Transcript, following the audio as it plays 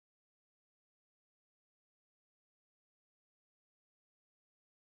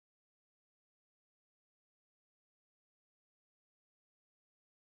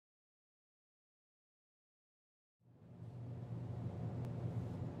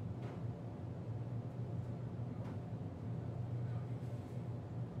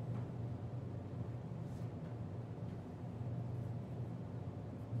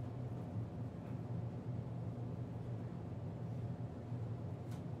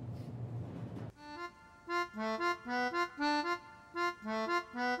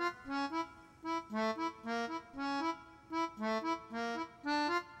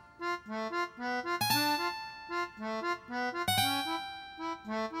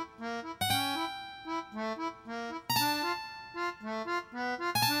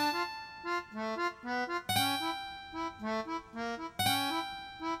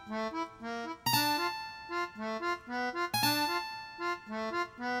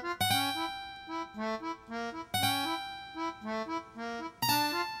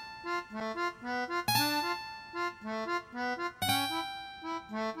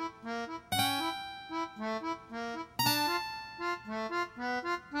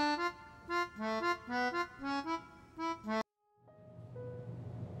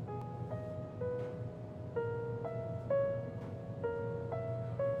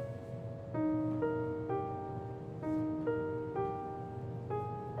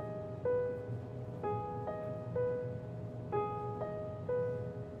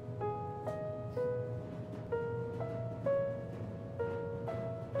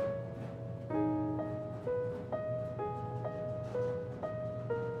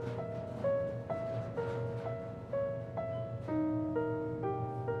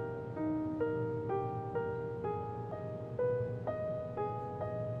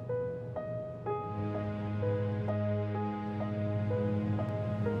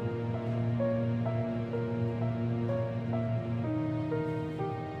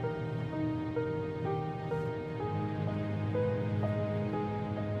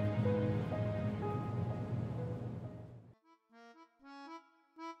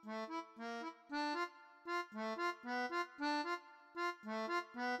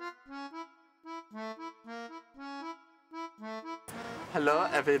Hello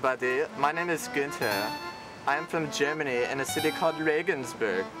everybody, my name is Günther. I am from Germany in a city called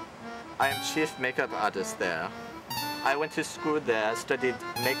Regensburg. I am chief makeup artist there. I went to school there, studied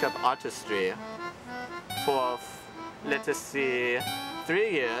makeup artistry for, let us see, 3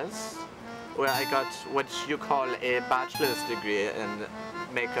 years, where I got what you call a bachelor's degree in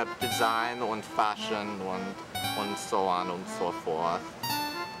makeup design and fashion and so on and so forth.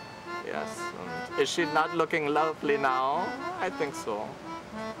 Yes, and is she not looking lovely now? I think so.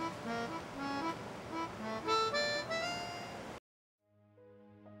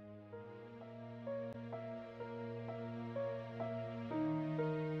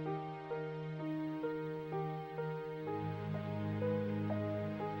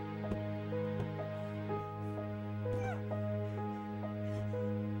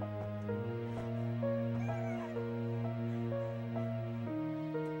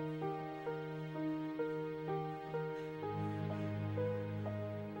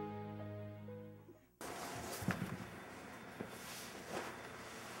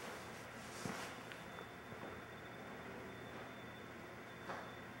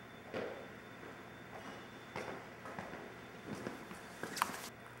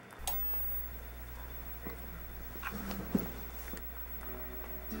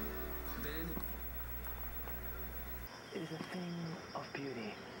 Is a thing of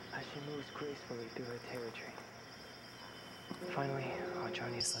beauty as she moves gracefully through her territory. Finally, our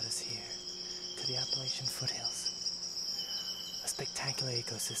journey has led us here, to the Appalachian foothills. A spectacular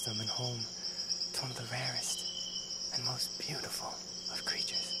ecosystem and home to one of the rarest and most beautiful of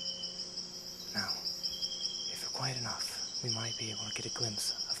creatures. Now, if we're quiet enough, we might be able to get a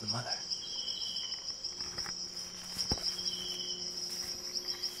glimpse of the mother.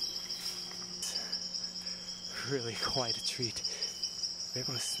 Really quite a treat. We're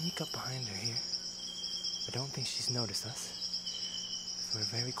able to sneak up behind her here. I don't think she's noticed us. If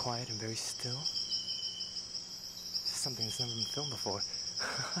we're very quiet and very still. This is something that's never been filmed before.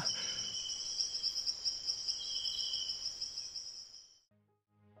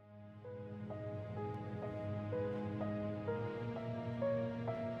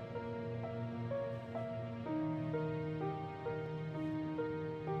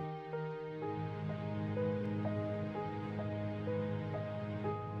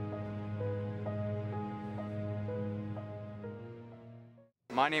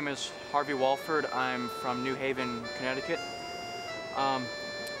 My name is Harvey Walford. I'm from New Haven, Connecticut.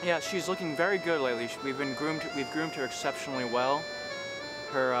 Yeah, she's looking very good lately. We've groomed her exceptionally well.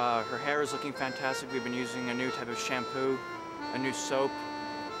 Her hair is looking fantastic. We've been using a new type of shampoo, a new soap.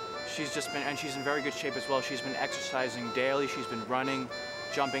 She's in very good shape as well. She's been exercising daily. She's been running,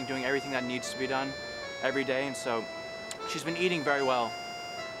 jumping, doing everything that needs to be done every day, and so she's been eating very well.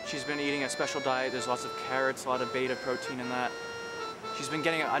 She's been eating a special diet. There's lots of carrots, a lot of beta protein in that. She's been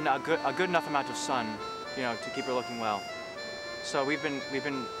getting a good enough amount of sun, you know, to keep her looking well. So she's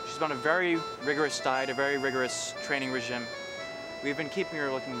been on a very rigorous diet, a very rigorous training regime. We've been keeping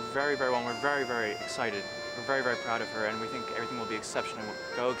her looking very, very well, and we're very, very excited. We're very, very proud of her, and we think everything will go exceptionally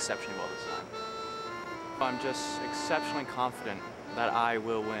well this time. I'm just exceptionally confident that I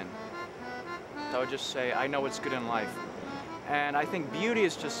will win. So I would just say, I know what's good in life. And I think beauty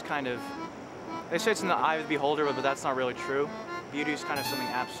is just kind of, they say it's in the eye of the beholder, but that's not really true. Beauty is kind of something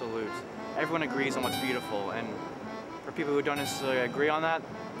absolute. Everyone agrees on what's beautiful, and for people who don't necessarily agree on that,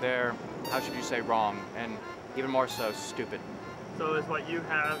 they're, how should you say, wrong, and even more so, stupid. So is what you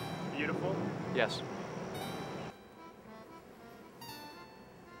have beautiful? Yes.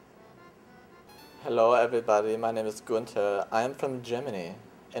 Hello everybody, my name is Günther. I am from Germany,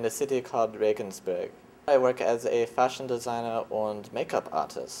 in a city called Regensburg. I work as a fashion designer and makeup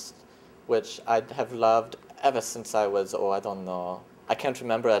artist, which I have loved ever since I was, I don't know. I can't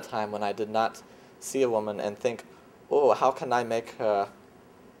remember a time when I did not see a woman and think, oh, how can I make her,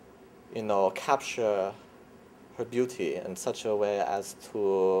 you know, capture her beauty in such a way as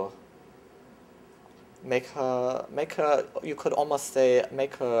to make her, you could almost say,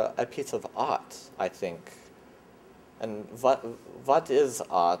 make her a piece of art, I think. And what is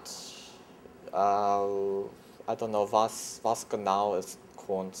art? I don't know, was genau ist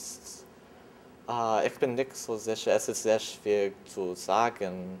Kunst? Ich bin nicht so sicher, es ist sehr schwierig zu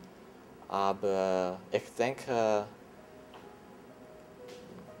sagen, aber ich denke,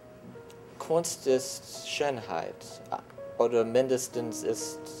 Kunst ist Schönheit, oder mindestens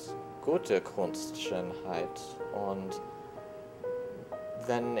ist gute Kunst Schönheit. Und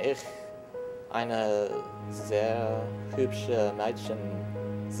wenn ich eine sehr hübsche Mädchen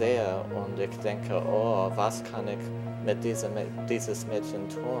sehe und ich denke, oh, was kann ich mit dieses Mädchen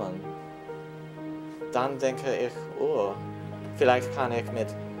tun? Dann denke ich, oh, Vielleicht kann ich mit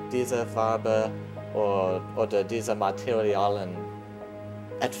dieser Farbe oder dieser Materialien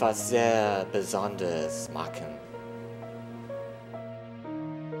etwas sehr Besonderes machen.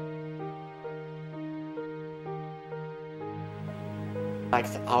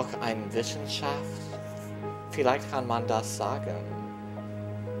 Vielleicht auch eine Wissenschaft? Vielleicht kann man das sagen.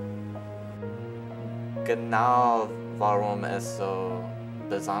 Genau warum es so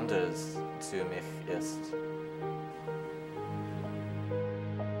besonders zu mich ist.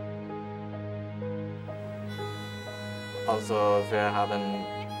 Also wir haben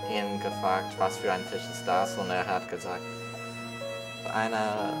ihn gefragt, was für ein Fisch ist das, und er hat gesagt, eine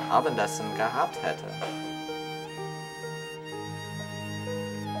Abendessen gehabt hätte.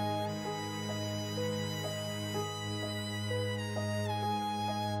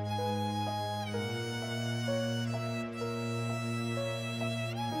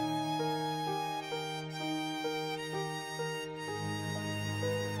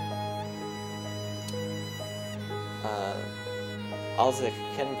 Als ich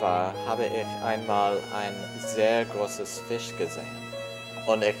Kind war, habe ich einmal ein sehr großes Fisch gesehen.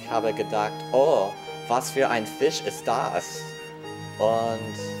 Und ich habe gedacht, oh, was für ein Fisch ist das?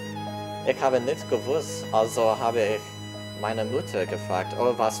 Und ich habe nicht gewusst, also habe ich meine Mutter gefragt,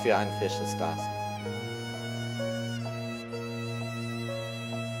 oh, was für ein Fisch ist das?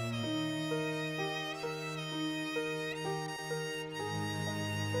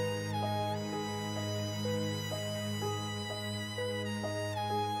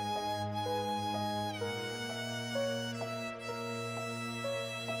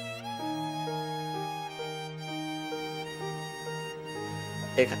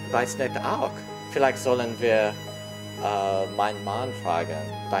 Ich weiß nicht auch. Vielleicht sollen wir meinen Mann fragen,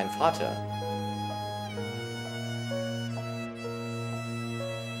 deinen Vater.